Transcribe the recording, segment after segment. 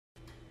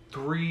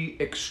Three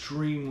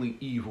extremely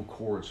evil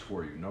chords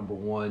for you. Number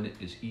one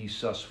is E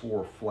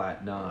sus4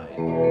 flat 9.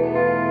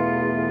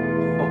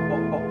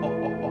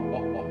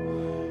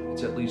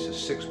 It's at least a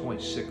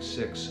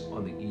 6.66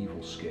 on the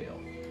evil scale.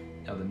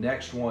 Now the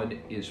next one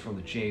is from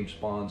the James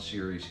Bond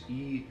series,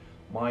 E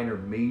minor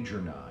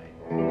major 9.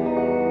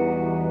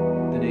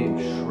 The name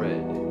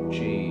Shred,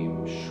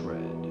 James Shred.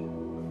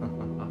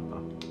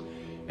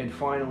 And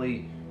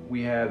finally,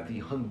 we have the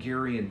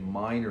Hungarian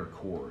minor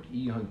chord,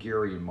 E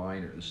Hungarian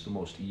minor. This is the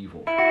most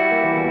evil. Ooh,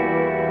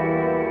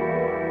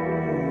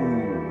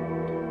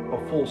 a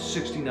full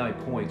 69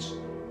 points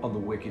on the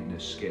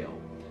wickedness scale.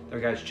 Now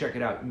guys, check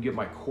it out. You can get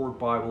my chord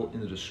Bible in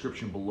the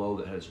description below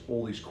that has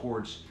all these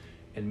chords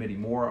and many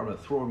more. I'm going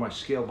to throw in my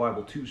scale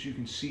Bible too so you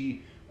can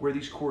see where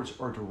these chords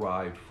are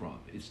derived from.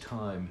 It's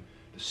time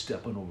to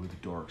step on over the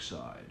dark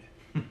side.